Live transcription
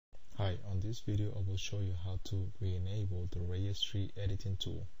Hi, on this video I will show you how to re-enable the registry editing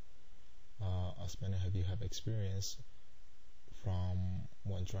tool. As many of you have experienced from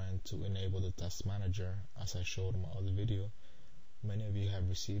when trying to enable the task manager, as I showed in my other video, many of you have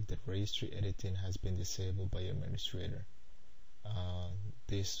received that registry editing has been disabled by your administrator.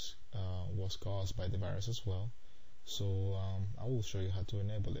 This was caused by the virus as well, so I will show you how to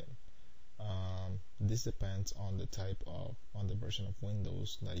enable it. This depends on the version of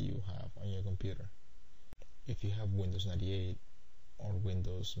Windows that you have on your computer. If you have Windows 98 or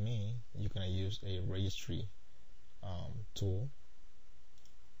Windows Me, you're gonna use a registry tool.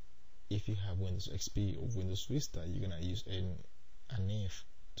 If you have Windows XP or Windows Vista, you're gonna use an if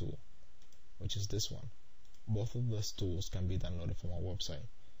tool, which is this one. Both of those tools can be downloaded from our website.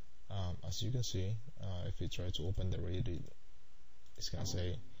 As you can see, if you try to open the Reddit, it's gonna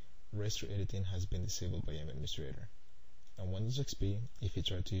say registry editing has been disabled by your administrator. On Windows XP, if you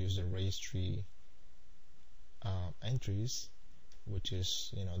try to use the registry entries, which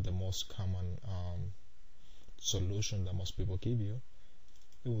is the most common solution that most people give you,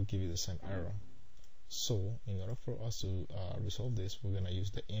 it will give you the same error. So in order for us to resolve this, we're gonna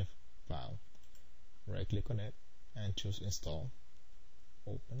use the inf file. Right click on it and choose install.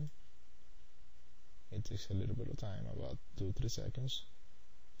 Open. It takes a little bit of time, about 2-3 seconds.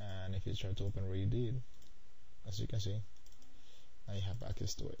 And if you try to open Reddit, as you can see, now you have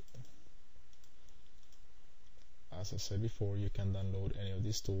access to it. As I said before, you can download any of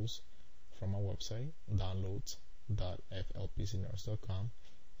these tools from our website, downloads.FLPCNERDScom,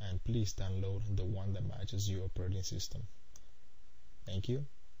 and please download the one that matches your operating system. Thank you.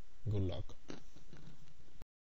 Good luck.